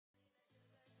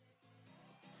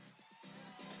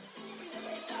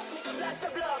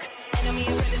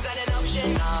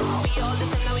Hey,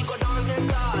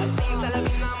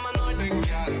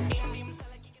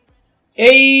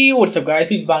 what's up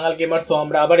guys, it's Bangal Gamer. So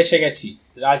আমরা আবার এসে গেছি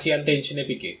রাজি and the ancient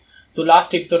APK. So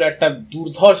last এপিসোডে একটা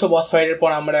দুর্ধর্ষ বস ফাইটের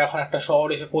পর আমরা এখন একটা শহর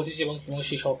এসে পৌঁছেছি এবং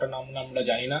সেই শহরটার নাম আমরা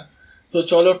জানি না। সো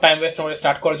চলো টাইম ওয়েস্ট করে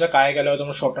স্টার্ট করা যাক। আগে গেলে হয়তো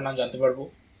আমরা শহরটার নাম জানতে পারবো।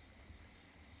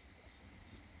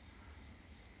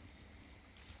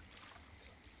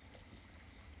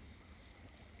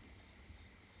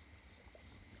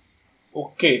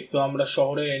 ওকে, সো আমরা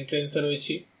শহরের এন্ট্রেন্সে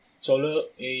রয়েছি। চলো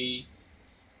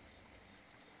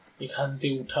এখান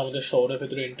থেকে উঠে আমাদের শহরের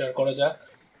ভেতরে এন্টার করা যাক।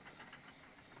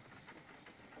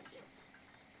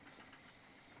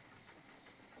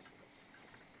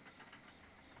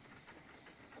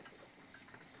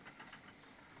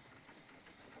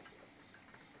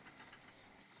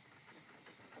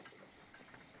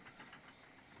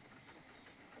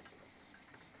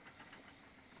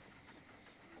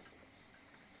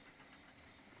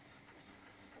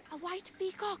 White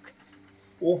peacock.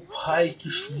 ও ভাই কি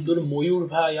সুন্দর ময়ূর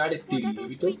ভাই, আরে তেরি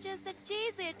তো।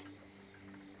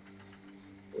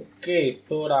 ওকে,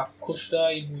 সো রাক্ষসরা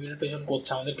এই ময়ূরের পেছন করছে,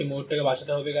 আমাদেরকে ময়ূরটাকে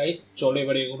বাঁচাতে হবে গাইস। চলো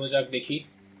এবারে এগোনো যাক, দেখি।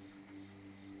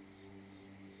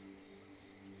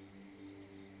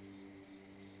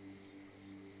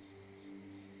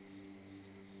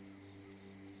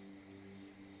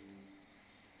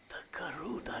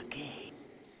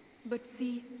 But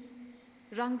see,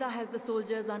 Rangda has the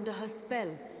soldiers under her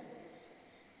spell.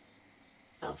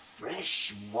 A fresh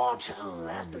mortal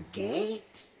at the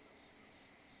gate?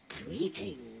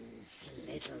 Greetings,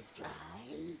 little fly.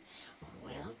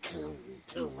 Welcome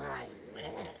to my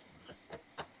web.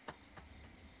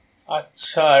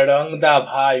 আচ্ছা, রংদা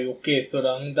ভাই। ওকে, সো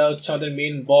রংদা হচ্ছে আমাদের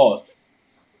মেইন বস।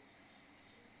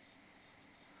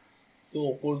 সো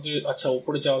আচ্ছা,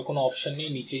 উপরে যাওয়ার কোনো অপশন নেই,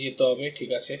 নিচে যেতে হবে। ঠিক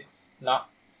আছে, না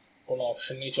কোনো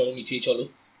অপশন নেই, চলো নিচেই চলো।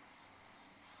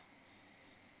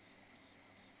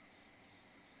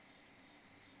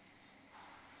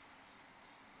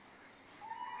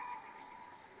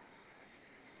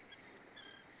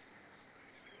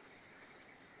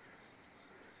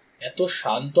 এত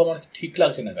শান্ত আমার ঠিক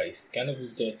লাগছে না গাইস, কেন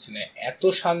বুঝতে পারছি না, এত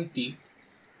শান্তি।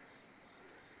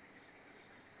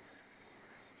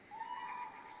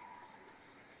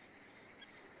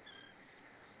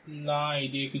 না,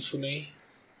 এদিকে কিছু নেই,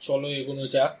 চলো এগোনো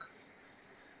যাক।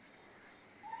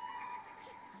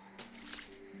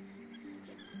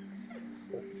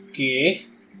 ওকে,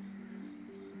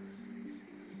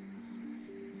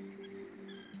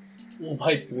 ও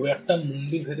ভাই পুরো একটা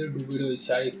মন্দির ভেতরে ডুবে রয়েছে,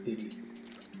 আর তেরি।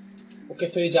 ওকে,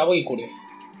 সো এই যাবো কি করে?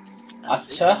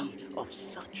 আচ্ছা, Of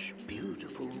such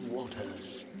beautiful waters,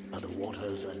 but the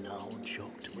waters are now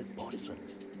choked with poison.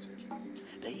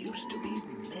 There used to be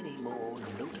many more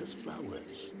lotus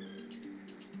flowers.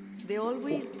 They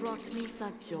always brought me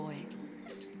such joy.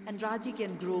 And Raji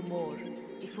can grow more,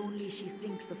 if only she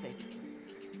thinks of it.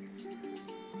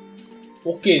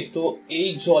 Okay, so এই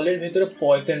জলের ভেতরে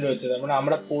poison রয়েছে, তার মানে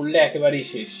আমরা পড়লে একেবারেই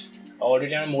শেষ।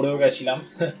 অলরেডি আমরা মরেও গেছিলাম,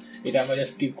 এটা আমরা যা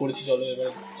স্কিপ করেছি। চলো এবার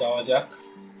যাওয়া যাক,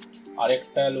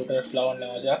 আরেকটা লোটাস ফ্লাওয়ার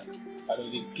নেওয়া যাক। আর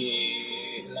ওইদিকে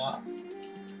না।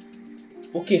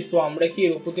 ওকে, সো আমরা কি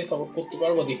এর উপর দিয়ে সাপোর্ট করতে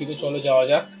পারবো? দেখি তো, চলো যাওয়া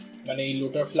যাক। মানে এই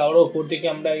লোটার ফ্লাওয়ারের উপর থেকে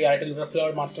আমরা এই আরেকটা লোটার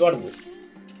ফ্লাওয়ার মারতে পারবো?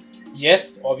 Yes,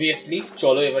 obviously.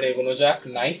 চলো এবার এগোনো যাক।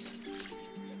 নাইস।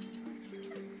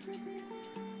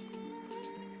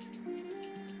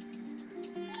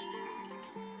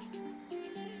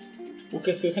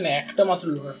 ওকে, সো এখানে একটা মাত্র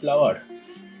লোটার ফ্লাওয়ার?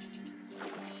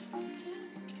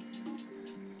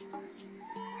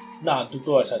 না,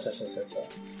 দুটো আছে। আচ্ছা আচ্ছা আচ্ছা আচ্ছা,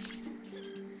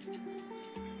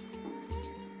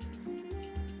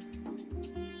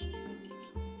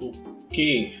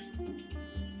 ওকে।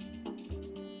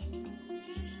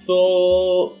 সো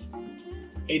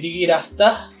এদিকে রাস্তা?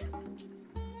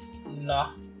 না,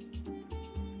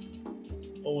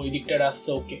 ও ওই দিকটা রাস্তা।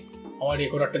 ওকে, আমার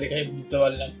রেকর্ডারটা দেখে আমি বুঝতে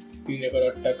পারলাম, স্ক্রিন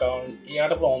রেকর্ডারটা, কারণ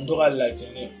ইয়াটা পুরো অন্ধকার লাগছে।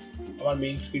 মানে আমার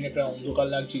মেইন স্ক্রিনে প্রায় অন্ধকার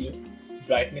লাগছিল।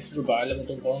 ব্রাইটনেস একটু বাড়ালে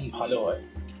মতো বরং ভালো হয়।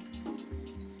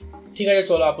 ঠিক আছে,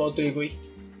 চলো আপাতত এগোই।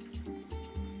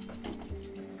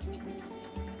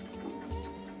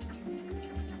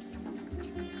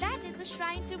 That is the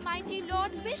shrine to mighty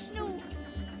Lord Vishnu.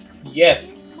 Yes.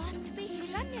 This must be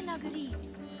Hiranyanagari.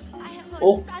 I have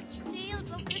heard such tales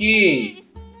of this Okay. place.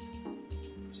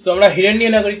 So আমরা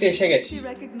হিরণ্যনগরীতে এসে গেছি। She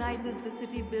recognizes the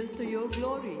city built to your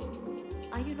glory.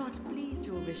 Are you not pleased,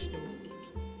 O Vishnu?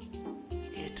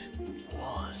 It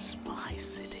was my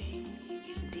city,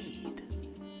 indeed,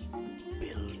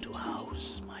 built to house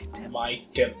my temple. My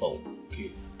temple. Okay.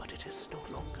 But it is no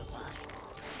longer mine.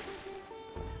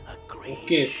 A great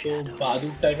Okay, so shadow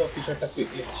বাদুর type of কিছু একটা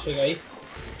এসছে guys.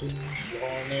 নতুন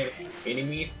ধরনের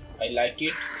enemies, I like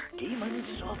it.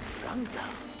 Demons of Rangda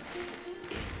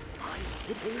in my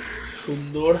city.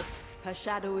 সুন্দর। Her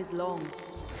shadow is long.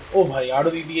 ও ভাই আরো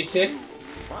দিয়ে দিয়েছে।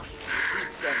 Must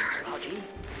keep them, Raji.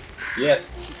 Yes.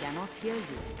 She cannot hear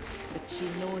you, but she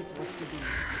knows what to do.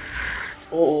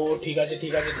 ও ও ঠিক আছে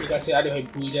ঠিক আছে ঠিক আছে। আরে ভাই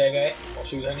ভুল জায়গায়,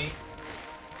 অসুবিধা নেই।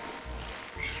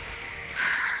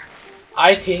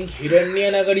 আই থিঙ্ক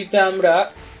হিরণ্যনগরীতে আমরা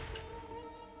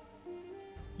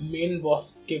মেন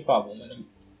বসকে পাবো, মানে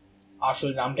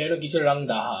আসল নামটা এলো কিছু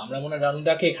রংদাহা, আমরা মনে হয়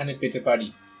রংদাকে এখানে পেতে পারি।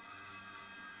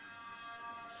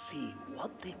 See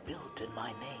what they built in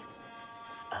my name.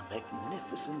 A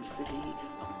magnificent city,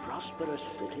 a prosperous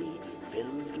city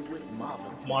filled with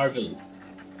marvels. Marvels.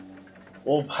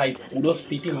 ও ভাই পুরো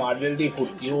সিটি মার্ভেল দিয়ে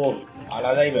ভর্তি, ও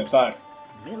আলাদাই ব্যাপার।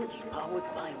 Mills powered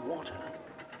by water,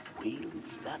 wheels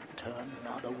that turn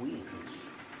other wheels,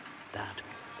 that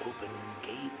open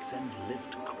gates and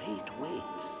lift great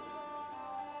weights.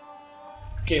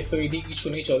 Okay, so এদিকে কিছু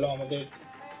নেই, চলো আমাদের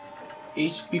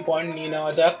এইচপি পয়েন্ট নিয়ে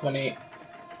নেওয়া যাক, মানে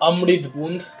অমৃত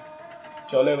বুন্দ।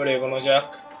 চলো এবারে এগোনো যাক।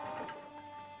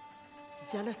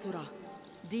 Jalasura,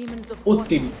 demons of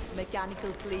উত্তিরি। water,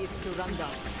 mechanical slaves to Ranga.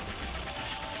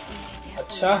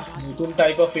 আচ্ছা, নতুন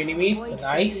টাইপ অফ এনিমিস,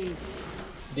 নাইস।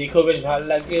 দেখেও বেশ ভালো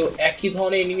লাগছে, একই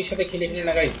ধরনের এনিমির সাথে খেলে খেলে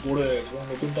না গাইস বোর হয়ে গেছে, এবং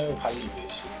নতুন টাইপও ভালো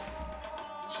বেশ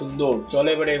সুন্দর। চলো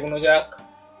এবারে এগোনো যাক।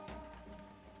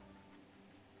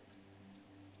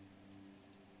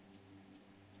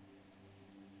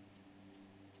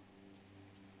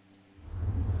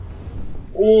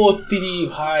 ও তিরি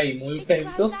ভাই, ময়ূরটা হেব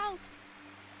তো। Cries out.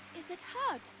 Is it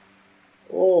hurt?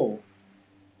 O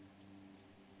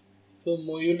so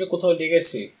ময়ূরের কোথাও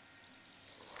লেগেছে।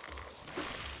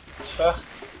 আচ্ছা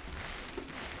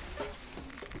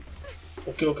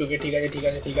ওকে ওকে ওকে, ঠিক আছে ঠিক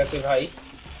আছে ঠিক আছে ভাই,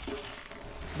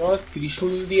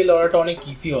 ত্রিশূল দিয়ে লড়াটা অনেক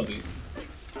ইজি হবে।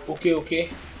 ওকে ওকে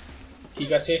ঠিক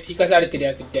আছে ঠিক আছে। আরে তেরে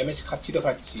ড্যামেজ খাচ্ছি তো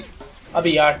খাচ্ছি। আবে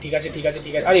ইয়ার ঠিক আছে ঠিক আছে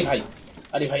ঠিক আছে। আরে ভাই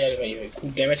আরে ভাই আরে ভাই ভাই খুব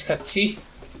ড্যামেজ খাচ্ছি।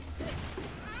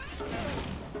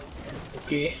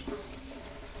 ওকে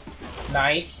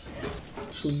নাইস,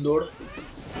 সুন্দর।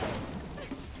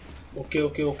 ওকে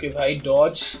ওকে ওকে ভাই,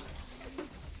 ডজ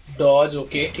ডজ,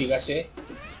 ওকে ঠিক আছে,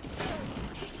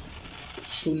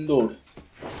 সুন্দর।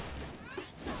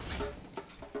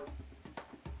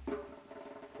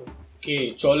 ওকে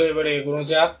চলো এবারে এগোনো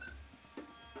যাক।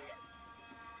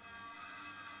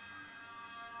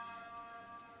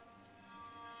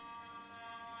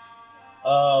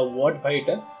 হোয়াট ভাই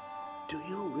এটা? Do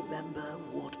you remember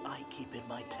what I keep in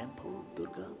my temple,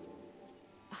 Durga?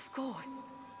 Of course,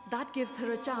 that gives her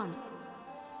a chance.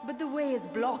 But the way is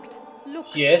blocked. Look,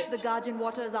 Yes. the Guardian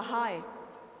waters are high.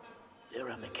 There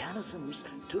are mechanisms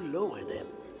to lower them.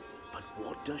 But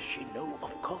what does she know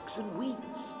of cocks and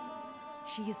wheels?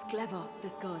 She is clever,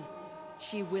 this girl.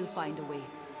 She will find a way.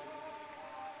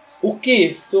 Okay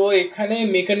so এখানে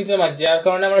mechanism আছে যার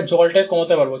কারণে আমরা জলটা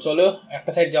কমাতে পারবো। চলো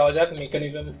একটা সাইড যাওয়া যাক।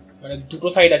 মেকানিজম মানে দুটো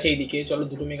সাইড আছে এইদিকে, চলো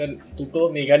দুটো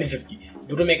মেকানিজম কি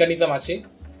দুটো মেকানিজম আছে,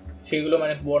 সেগুলো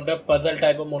মানে বনটা পাজল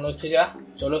টাইপের মনে হচ্ছে, যা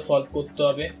চলো সলভ করতে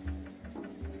হবে।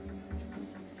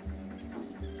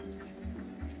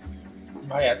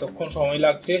 ভাই এতক্ষণ সময়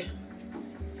লাগছে,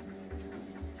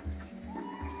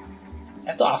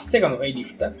 এত আসছে কেন ভাই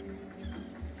লিফটটা?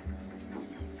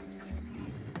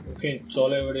 ওকে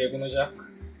চলো এবারে এগোনো যাক।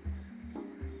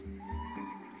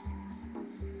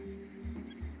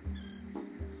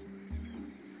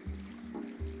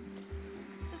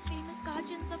 The famous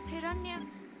guardians of Hiranya.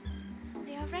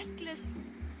 They are restless.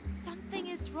 Something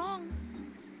is wrong.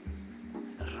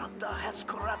 Rangda has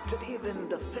corrupted even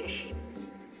the fish.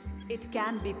 It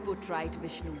can be put right,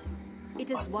 Vishnu. It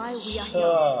is why we are আচ্ছা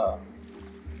here.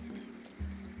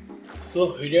 সো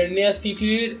হিরণ্যা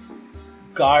সিটির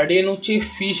গার্ডেন হচ্ছে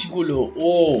ফিশগুলো।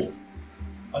 ও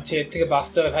আচ্ছা, এর থেকে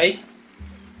বাঁচতে হবে ভাই।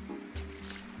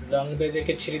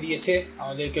 রংদেরকে ছেড়ে দিয়েছে,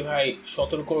 আমাদেরকে ভাই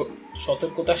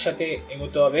সতর্কতার সাথে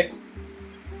এগোতে হবে।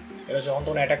 এরা যখন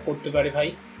তখন অ্যাটাক করতে পারে ভাই।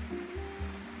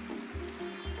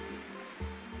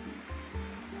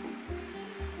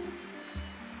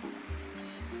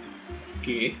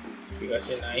 ওকে ঠিক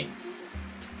আছে, নাইস,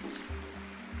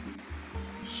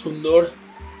 সুন্দর।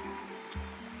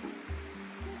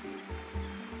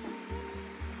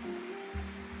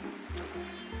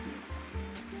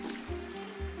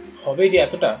 হবে যে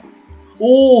এতটা,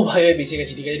 ও ভাই বেঁচে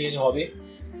গেছি, ঠিক আছে ঠিক আছে, হবে,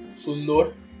 সুন্দর।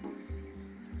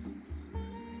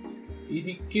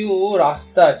 এদিকেও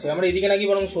রাস্তা আছে, আমরা এদিকে নাকি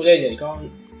বরং সোজাই যাই, কারণ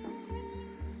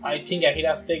আই থিঙ্ক একই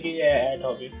রাস্তায় গিয়ে অ্যাড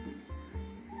হবে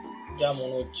যা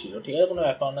মনে হচ্ছিল। ঠিক আছে, কোনো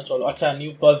ব্যাপার না, চলো। আচ্ছা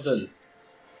নিউ পাজল,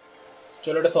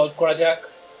 চলো এটা সলভ করা যাক।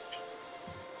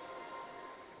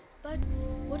 But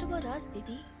what about us,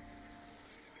 Didi?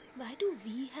 Why do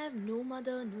we have no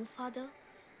mother, no father?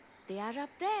 They are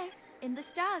up there in the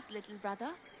stars, little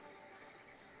brother.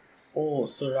 Oh,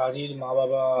 so Rajiর মা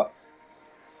বাবা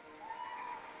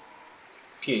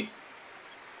কে?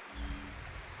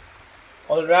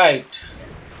 অলরাইট।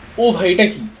 ও ভাই এটা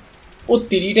কি? ও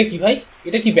তেরি, এটা কি ভাই?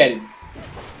 এটা কি ব্যারেল?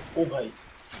 ও ভাই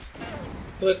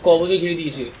তবে কবজে ঘিরে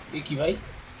দিয়েছে, এ কি ভাই?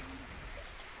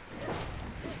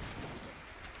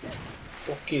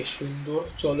 ওকে সুন্দর,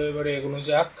 চলো এবারে এগোনো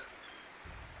যাক।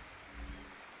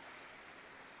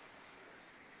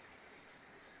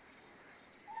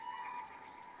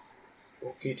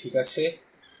 ওকে ঠিক আছে,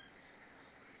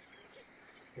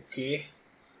 ওকে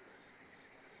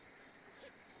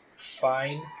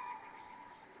ফাইন।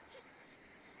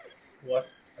 হোয়াট?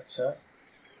 আচ্ছা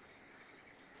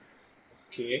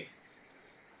ওকে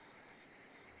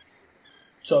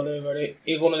চলো এবারে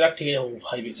এগোনো যাক। ঠিক আছে, ও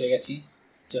ভাই বেঁচে গেছি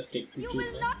জাস্ট একটু You জন্য।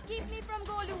 will not keep me from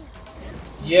Golu.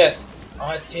 Yes,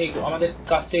 আমাদের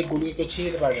কাছ থেকে গুলিকে কেউ ছিঁড়ে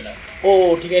যেতে পারবে না। ও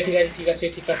ঠিক আছে ঠিক আছে ঠিক আছে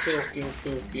ঠিক আছে, ওকে ওকে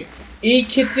ওকে। এই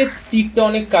ক্ষেত্রে তীরটা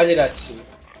অনেক কাজের আছে।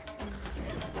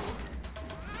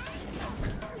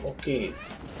 ওকে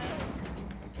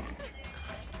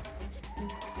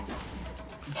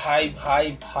ভাই ভাই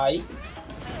ভাই,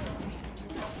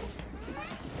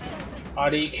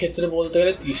 আর এই ক্ষেত্রে বলতে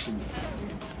গেলে ত্রিশূল।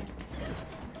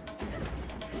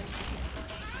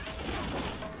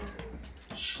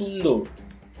 সুন্দর।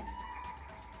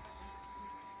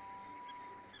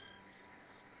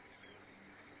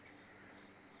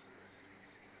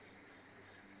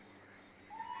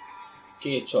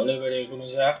 কে চলে এবারে এগোনো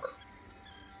যাক।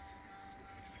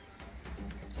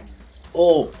 ও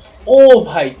ও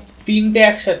ভাই তিনটে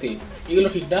একসাথে, এগুলো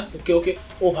ঠিক না। ওকে ওকে,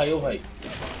 ও ভাই ও ভাই,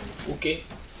 ওকে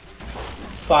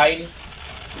ফাইন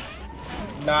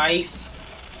নাইস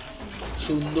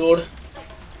সুন্দর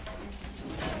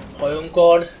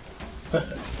ভয়ঙ্কর।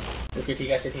 ওকে ঠিক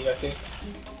আছে ঠিক আছে,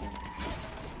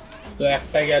 তো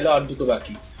একটা গেল আর দুটো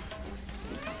বাকি।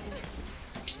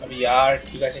 আমি আর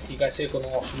ঠিক আছে কোনো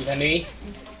অসুবিধা নেই।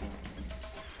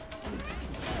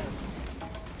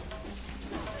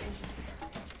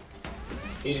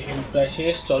 এর হেলথ প্রায়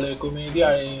শেষ, চলো একো মেরে দিই।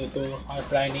 আর তো আর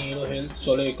প্রায় নেই এরও হেলথ,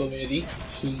 চলো একো মেরে দিই।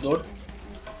 সুন্দর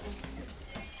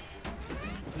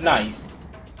nice.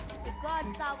 The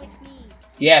gods are with me.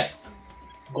 Yes,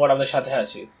 god আমাদের সাথে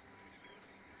আছে।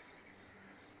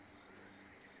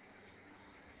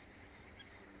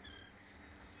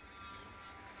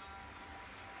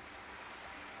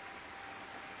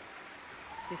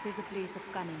 This is a place of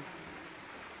cunning.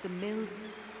 The mills,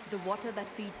 the water that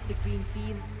feeds the green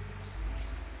fields.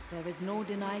 There is no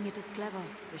denying it is clever,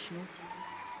 Vishnu.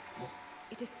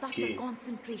 It is such a Okay.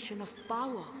 concentration of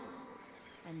power.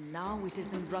 And now it is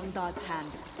in Rangda's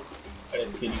hands. আরে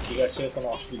তিনি ঠিক আছে, কোনো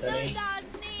অসুবিধা নেই।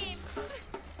 God's name.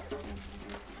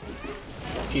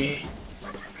 Okay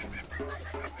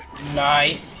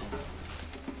nice.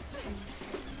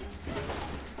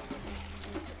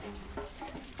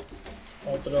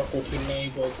 অতটা কঠিন নেই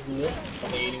বসগুলো,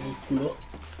 মানে এনিমিসগুলো।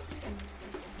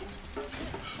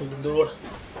 সুন্দর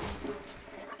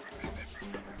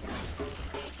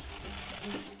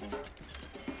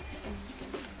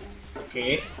ওকে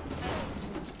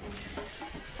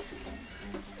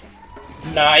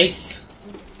নাইস।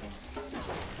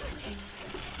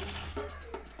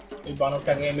 এই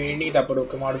বানরটাকে মেরে নিই, তারপর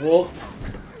ওকে মারবো।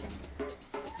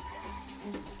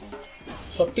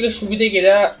 সব থেকে সুবিধে কি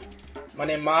এরা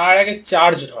মানে মার আগে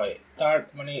চার্জ হয়, তার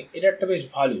মানে এটা একটা বেশ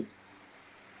ভালো।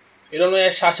 এরা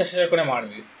নয় শ্বাস করে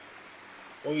মারবে,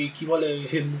 ওই কি বলে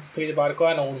সে মুখ থেকে বার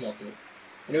করে না ওর মতো।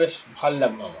 এটা বেশ ভাল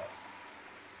লাগলো আমার।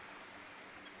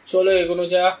 চলো এগুলো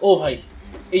যাক। ও ভাই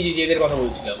এই যে এদের কথা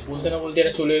বলছিলাম, বলতে না বলতে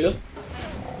এটা চলে এলো।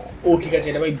 ও ঠিক আছে,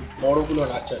 এটা ভাই বড়গুলো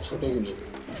না, আচ্ছা ছোটোগুলো।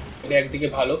 এটা একদিকে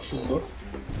ভালো সুন্দর,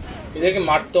 এদেরকে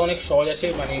মারতে অনেক সহজ আছে,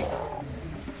 মানে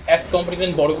অ্যাজ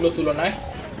কম্পারিজন বড়গুলোর তুলনায়।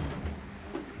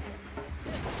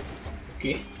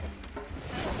 ওকে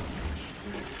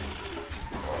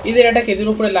এদের একটা এদের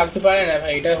উপরে লাগতে পারে না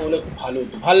ভাই, এটা হলে খুব ভালো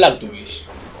হতো, ভাল লাগতো বেশ।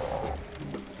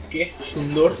 ওকে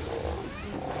সুন্দর।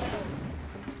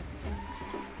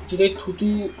 যদি ওই থুতু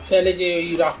ফেলে যে ওই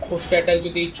রাক্ষসটা একটা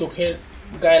যদি এই চোখের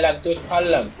গায়ে লাগতো বেশ ভালো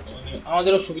লাগতো, মানে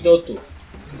আমাদেরও সুবিধা হতো।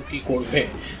 কিন্তু কী করবে,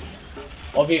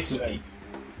 অবভিয়াসলি ভাই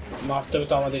মারতে হবে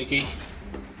তো আমাদেরকেই।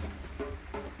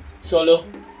 চলো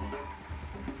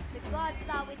The gods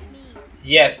are with me.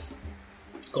 Yes,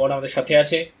 god আমাদের সাথে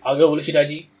আছে, আগেও বলেছি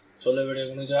রাজি। চলো এবারে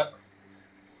এগোনো যাক।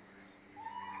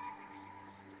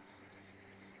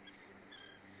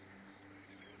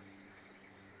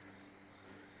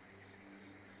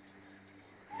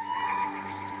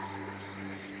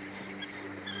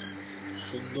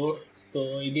 সুন্দর। সো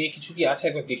এদিকে কিছু কি আছে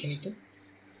একবার দেখে নিত।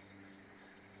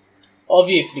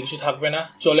 অবভিয়াসলি কিছু থাকবে না,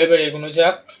 চলে এবার এগোনো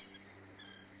যাক।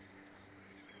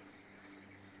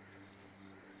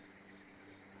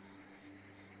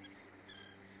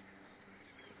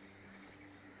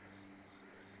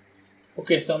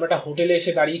 ওকে, সো আমরা একটা হোটেলে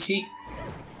এসে দাঁড়িয়েছি।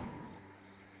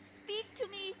 Speak to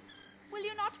me. Will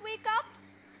you not wake up?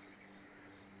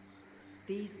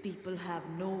 These people have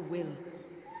no will.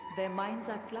 Their minds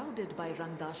are clouded by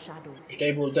Rangda's shadow.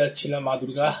 এটাই বলতে যাচ্ছিলাম মা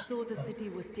Durga. So the city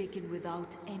was taken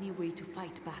without any way to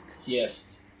fight back. Yes.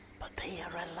 But they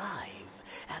are alive,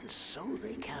 and so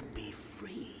they can be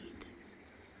freed.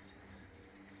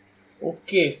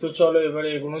 Okay, so চলো এবারে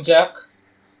এগোনো যাক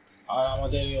আর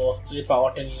আমাদের এই অস্ত্রের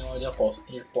পাওয়ারটা নিয়ে নেওয়া যাক,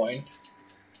 অস্ত্রের পয়েন্ট।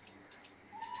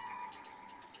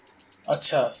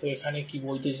 আচ্ছা, সো এখানে কি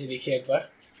বলতেছে দেখি একবার।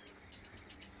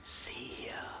 See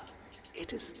here, it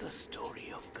is the story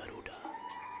of Garuda.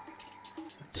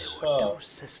 There আচ্ছা, were two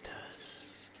sisters,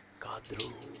 Kadru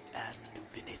and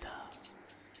Vinita,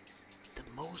 the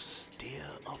most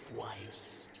dear of wives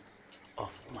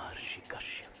of Maharishi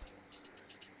Kashyap.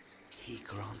 He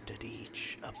granted each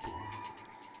a boon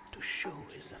to show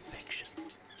his affection.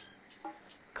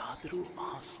 Kadru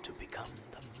asked to become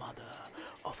the mother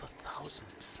of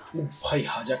 1,000 O sons. ভাই,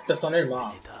 1000টা সনের মা।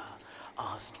 Vinita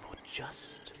asked for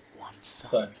just one Son,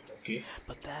 son, okay.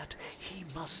 but that he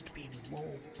must be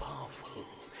more powerful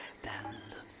than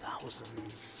the 1,000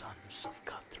 sons of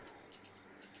Kadru.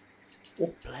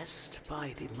 Oh. Blessed by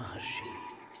the Maharshi,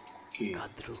 okay.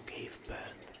 Kadru gave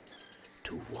birth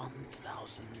to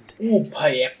 1,000. ও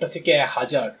ভাই, একটা থেকে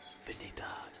 1000।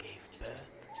 Vinita gave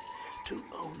birth to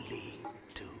only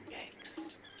 2 eggs.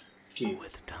 Okay,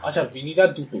 With time, আচ্ছা ভিনিটা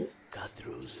দুটো।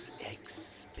 Kadru's eggs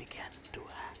began to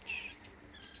hatch.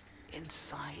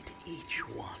 Inside each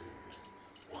one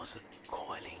was a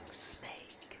coiling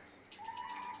snake.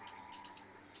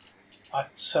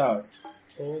 আচ্ছা,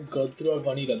 so গদ্র আর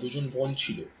ভানিতা দুজন বোন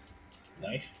ছিল।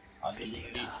 Nice. R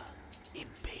Vinita,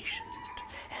 impatient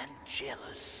and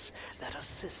jealous that her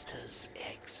sister's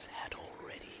eggs had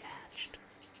already hatched,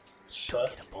 আচ্ছা,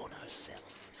 took it upon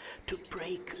herself to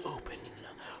break open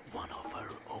one of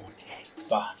her own eggs.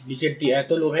 বাহ, নিজের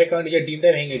এত লোভের কারণে নিজের ডিমটা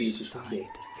ভেঙে দিয়েছে। সুন্দর।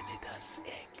 Inside Vinita's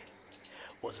egg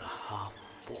was a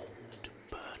half-formed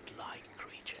bird-like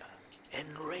creature.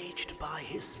 Enraged by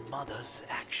his mother's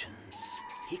actions,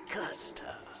 he cursed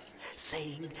her,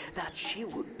 saying that she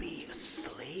would be a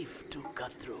slave to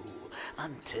Kadru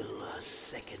until her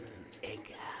second egg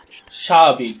hatched.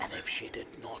 স্বাভাবিক। And if she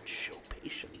did not show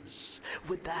patience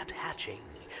with that hatching,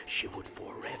 she would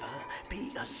forever be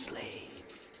a slave.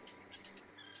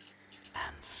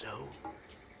 And so,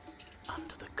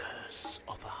 under the curse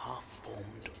of a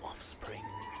half-formed offspring,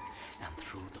 and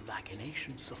through the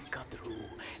machinations of Kadru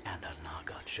and her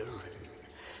Naga children,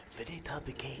 Vinita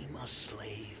became a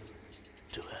slave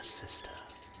to her sister.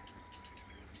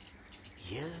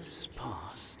 Years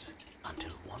passed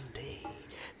until one day,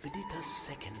 Vinita's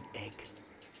second egg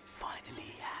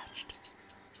finally hatched.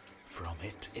 From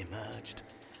it emerged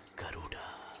Garuda,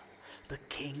 the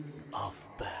king of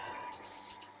birds.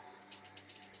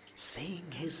 Seeing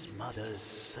his mother's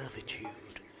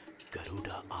servitude,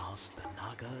 Garuda asked the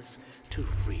Nagas to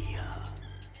free her.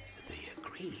 They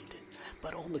agreed,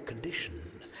 but on the condition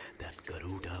that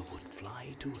Garuda would fly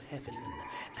to heaven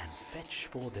and fetch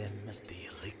for them the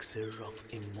elixir of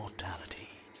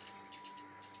immortality.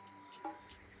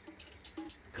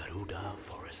 Garuda,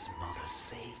 for his mother's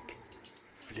sake,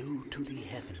 flew to the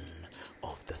heaven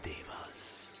of the Devas.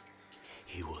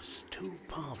 He was too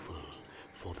powerful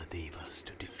for the Devas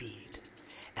to defeat,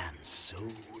 and so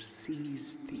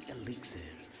seized the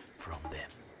elixir from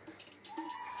them.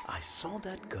 I saw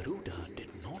that Garuda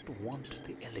did not want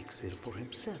the elixir for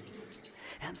himself,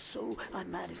 and so I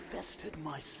manifested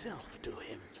myself to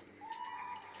him.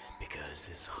 Because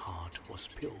his heart was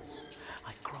pure,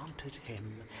 I granted him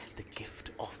the gift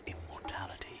of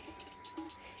immortality.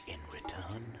 In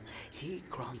return, he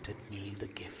granted me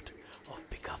the gift of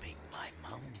becoming my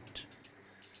mount,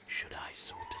 should I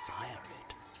so desire it.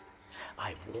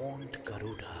 I warned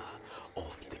Garuda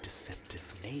of the deceptive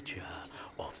nature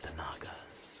of the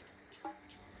Nagas.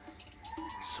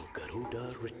 So Garuda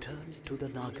returned to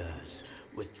the Nagas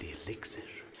with the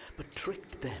elixir, but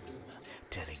tricked them,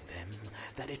 telling them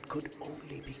that it could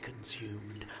only be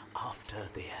consumed after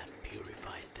they had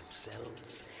purified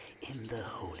themselves in the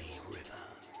holy river.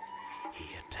 He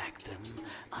attacked them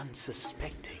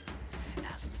unsuspecting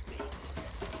as the being.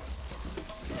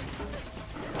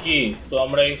 কি, so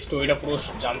আমরা এই স্টোরিটা পুরো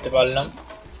জানতে পারলাম।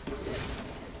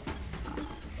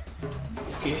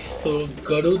 ওকে, so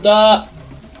গরুদা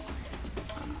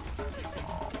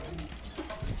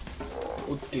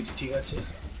ঠিক আছে।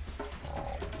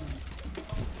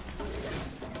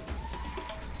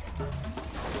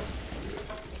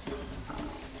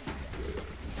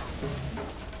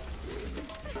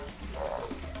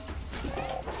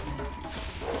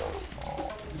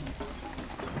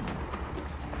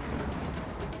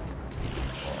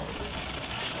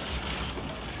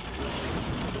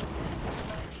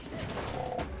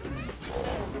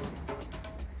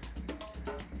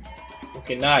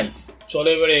 Okay nice, চলো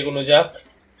এবারে এগোনো যাক।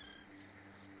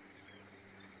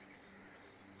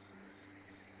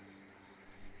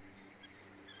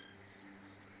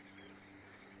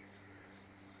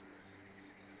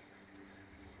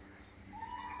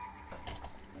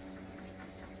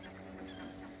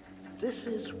 This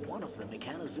is one of the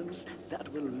mechanisms that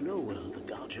will lower the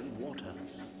Guardian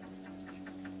waters.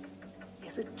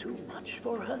 Is it too much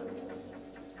for her?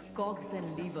 Cogs and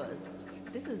levers.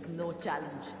 This is no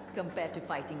challenge compared to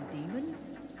fighting demons.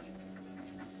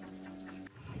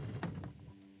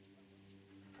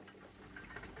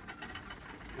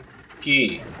 কি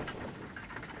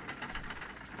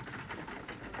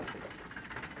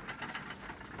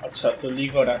আচ্ছা, তো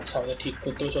liver, আচ্ছা আমাদের ঠিক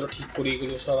করতে হবে, চলো ঠিক করি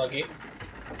এগুলো সব আগে।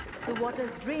 The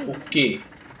water's drained. Okay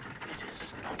It is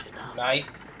not enough. Nice.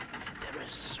 There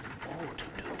is more to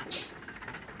do.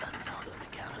 Another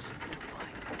mechanism to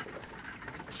find.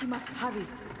 She must hurry.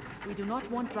 We do not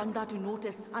want Rangda to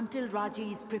notice until Raji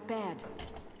is prepared.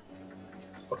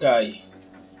 ওটাই,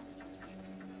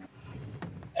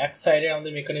 এক সাইডে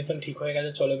আমাদের mechanism ঠিক হয়ে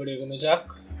গেছে, চলো এবারে এগোনো যাক।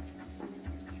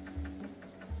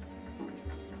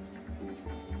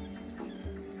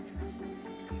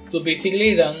 সো বেসিক্যালি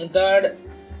রংদার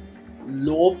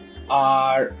লোভ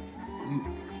আর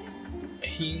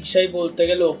হিংসাই বলতে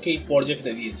গেলে ওকে এই পর্যায়ে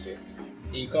ফেলে দিয়েছে,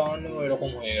 এই কারণে ও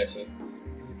এরকম হয়ে গেছে,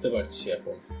 বুঝতে পারছি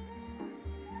এখন।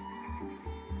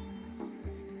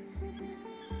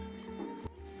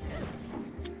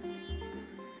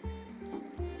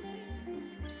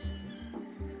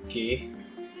 ওকে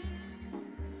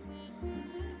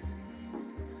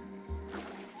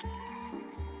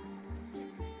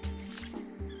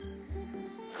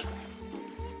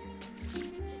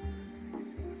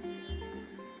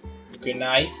ওকে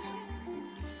নাইস।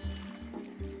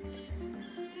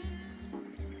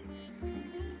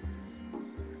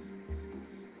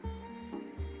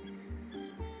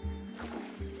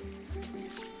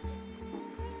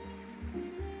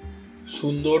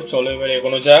 সুন্দর, চলো এবারে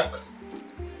এগোনো যাক।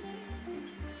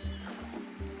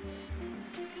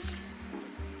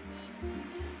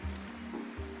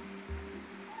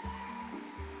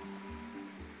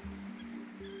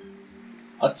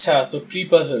 আচ্ছা, তো ট্রি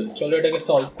পাজল, চলো এটাকে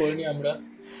সলভ করে নি আমরা।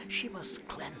 She must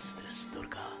cleanse this,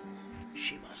 Durga.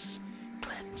 She must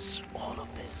cleanse all of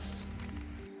this.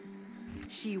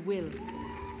 She will.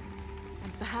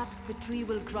 And perhaps the tree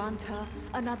will grant her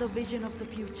another vision of the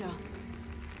future.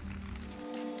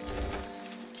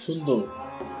 সুন্দর,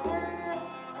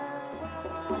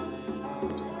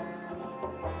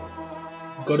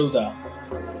 গরুদা।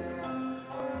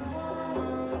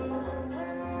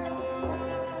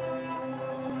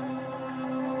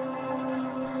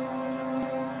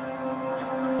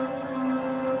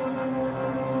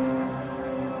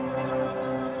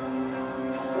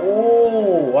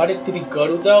 আরে তিনি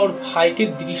গরুদা ওর ভাইকে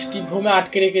দৃষ্টিভ্রমে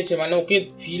আটকে রেখেছে, মানে ওকে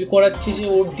ফিল করাচ্ছে যে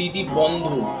ওর দিদি বন্ধ।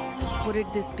 What did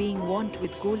this being want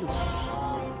with Golu?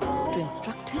 To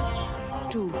instruct him?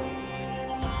 To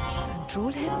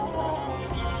control him?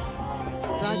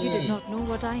 Raji did not know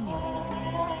what I knew.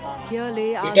 Here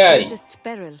lay our greatest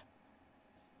peril.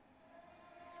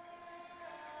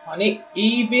 মানে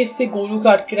এই বেসে গরুকে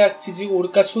আটকে রাখছে যে ওর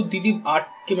কাছেও দিদি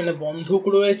আটকে, মানে বন্ধক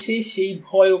রয়েছে, সেই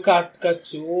ভয় ওকে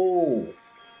আটকাচ্ছে। ও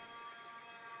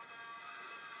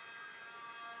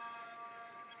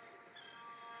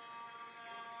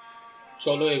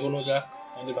চলো এগোনো যাক,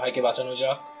 আমাদের ভাইকে বাঁচানো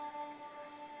যাক।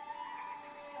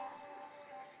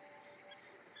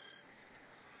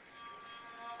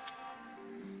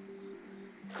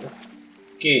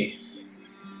 ওকে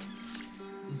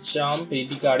জাম্প,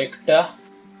 এইদিকে আরেকটা,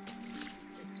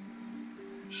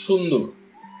 সুন্দর,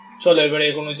 চলো এবারে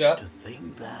এগোনো যাক।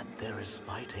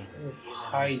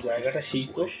 ভাই জায়গাটা সেই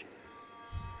তো।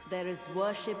 There is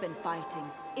worship and fighting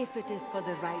if it is for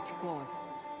the right cause.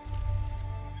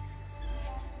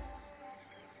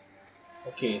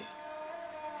 Okay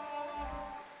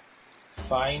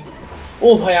fine. ও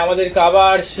ভাই আমাদেরকে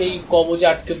আবার সেই কবজে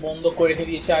আটকে বন্ধ করে রেখে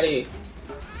দিয়েছে। আরে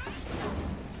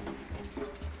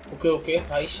ওকে ওকে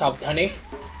ভাই সাবধানে,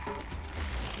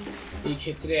 এই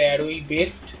ক্ষেত্রে অ্যারোই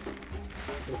বেস্ট।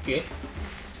 ওকে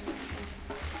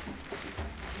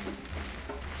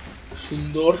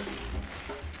সুন্দর,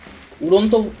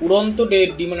 উড়ন্ত উড়ন্ত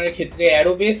ডিমনের ক্ষেত্রে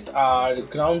arrow best, R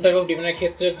ground type of ডিমনের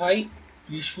ক্ষেত্রে ভাই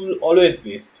ত্রিশূল অলওয়েজ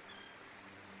বেস্ট।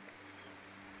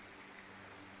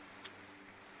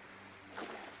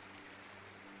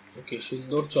 ওকে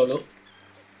সুন্দর, চলো।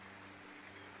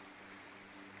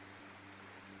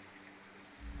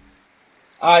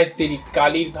 আর তেরি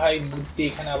কালীর ভাই মূর্তি,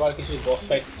 এখানে আবার কিছু বস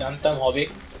ফাইট জানতাম হবে।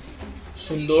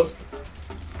 সুন্দর,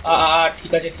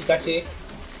 ঠিক আছে ঠিক আছে।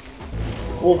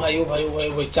 ও ভাই ও ভাই ও ভাই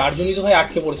ও ভাই, চারজনই তো ভাই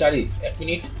আটকে পড়ছে। আরে এক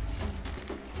মিনিট,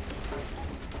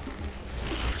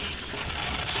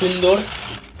 সুন্দর,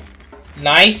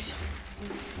 নাইস।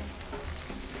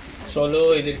 চলো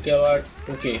এদেরকে আবার,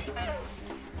 ওকে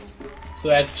সো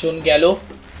একজন গেল।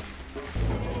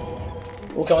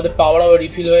 ওকে আমাদের পাওয়ার আবার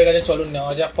রিফিল হয়ে গেছে, চলো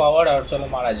নেওয়া যাক পাওয়ার, আর চলো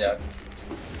মারা যাক।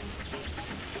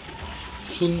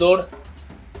 সুন্দর,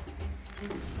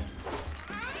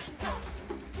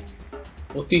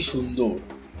 অতি সুন্দর।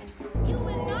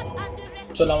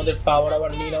 চলো আমাদের পাওয়ার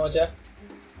আবার নিয়ে নেওয়া যাক।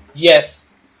 ইয়েস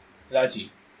রাজি,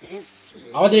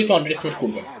 আমাদেরকে আন্ডারএস্টিমেট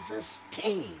করবে।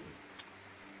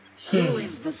 Who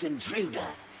is this intruder,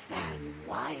 and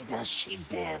why does she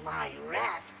dare my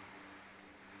wrath?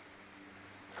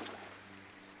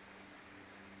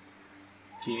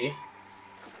 কে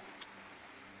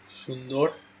সুন্দর,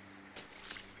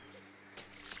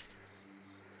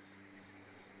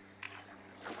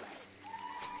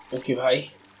 ওকে ভাই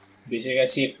বেঁচে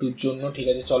গেছি একটুর জন্য, ঠিক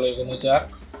আছে চলো এগোনো যাক।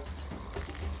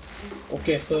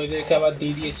 ওকে সো এদেরকে আবার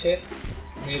দিয়ে দিয়েছে,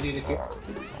 মেরে দিয়ে দেখে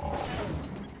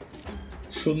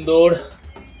সুন্দর।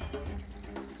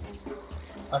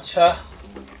 আচ্ছা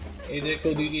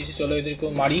এদেরকেও দিয়ে দিয়েছে, চলো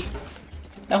এদেরকেও মারি।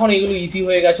 এখন এগুলো ইজি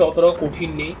হয়ে গেছে, অতটাও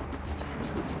কঠিন নেই,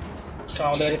 কারণ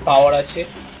আমাদের কাছে পাওয়ার আছে।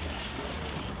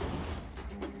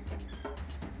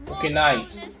 Okay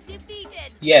nice,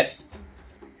 yes.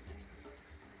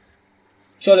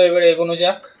 চলো এবারে এগোনো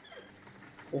যাক।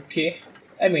 ওকে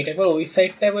আমি এটা একবার ওই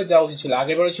সাইডটা একবার যাওয়া উচিত ছিল,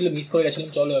 আগের বারে ছিল মিস করে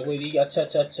গেছিলাম। চলো একবার এদিকে, আচ্ছা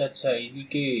আচ্ছা আচ্ছা আচ্ছা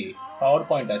এইদিকে পাওয়ার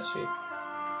পয়েন্ট আছে।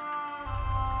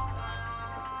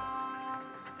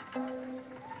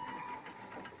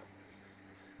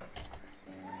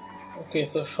 ওকে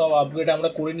সো সব আপগ্রেড আমরা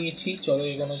করে নিয়েছি, চলো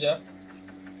এগোনো যাক।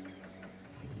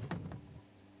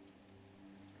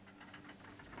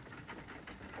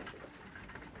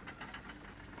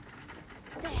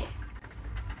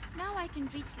 Now I can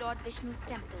reach Lord Vishnu's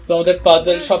temple. So আমাদের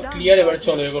পাজল সব ক্লিয়ার, এবার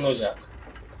চলো এগোনো যাক।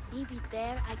 Maybe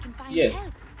there I can find Yes.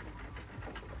 help.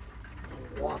 The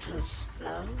waters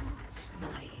flow,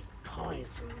 my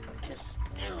poison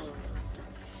dispelled.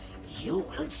 You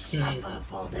will suffer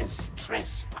for this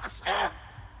trespasser.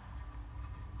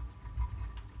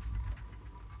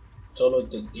 চলো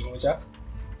এগোনো যাক।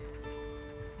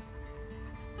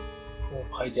 ও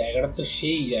ভাই জায়গাটা তো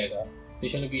সেই জায়গা,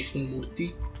 পেছনে বিষ্ণুর মূর্তি।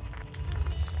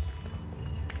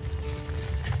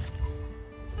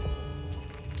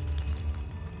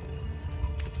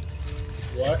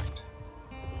 হোয়াট,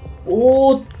 ও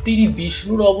তিনি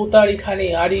বিষ্ণুর অবতার এখানে,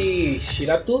 আরে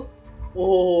সেরা তো। ও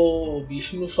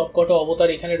বিষ্ণুর সবকটা অবতার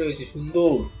এখানে রয়েছে,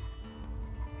 সুন্দর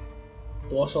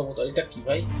 10 অবতার। এটা কি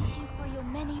ভাই? Thank you for your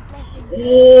many blessings.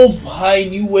 ও ভাই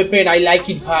new weapon, I like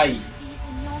it ভাই। These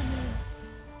in your name.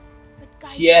 But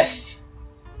guide yes,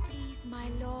 me, please, my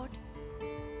Lord,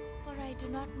 for I do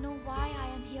not know why I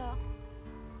am here.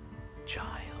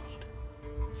 Child,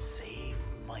 save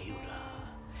Mayura,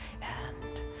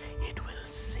 and it will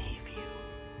save you.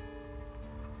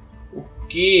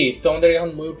 Okay so আমাদের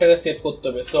এখন ময়ূরটাকে save করতে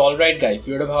হবে। So alright guys,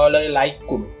 ভিডিওটা ভালো লাগে like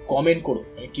করো, comment করো,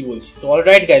 আমি কি বলছি। সো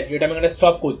অলরাইট গাইস, ভিডিওটা আমি এখানে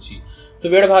স্টপ করছি। তো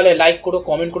ভিডিওটা ভালো লাগে লাইক করো,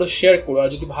 কমেন্ট করো, শেয়ার করো, আর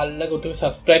যদি ভালো লাগে তুমি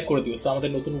সাবস্ক্রাইব করে দিও। সো আমাদের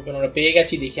নতুন ওপেন আমরা পেয়ে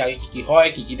গেছি, দেখি আগে কি কি হয়,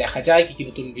 কি কি দেখা যায়, কি কি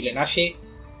নতুন ভিলেন আসে,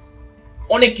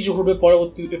 অনেক কিছু ঘটবে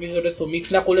পরবর্তী এপিসোডে। সো মিস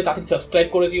না করলে তাড়াতাড়ি সাবস্ক্রাইব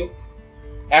করে দিও।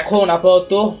 এখন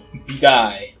আপাতত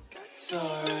বিদায়। It's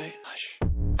alright.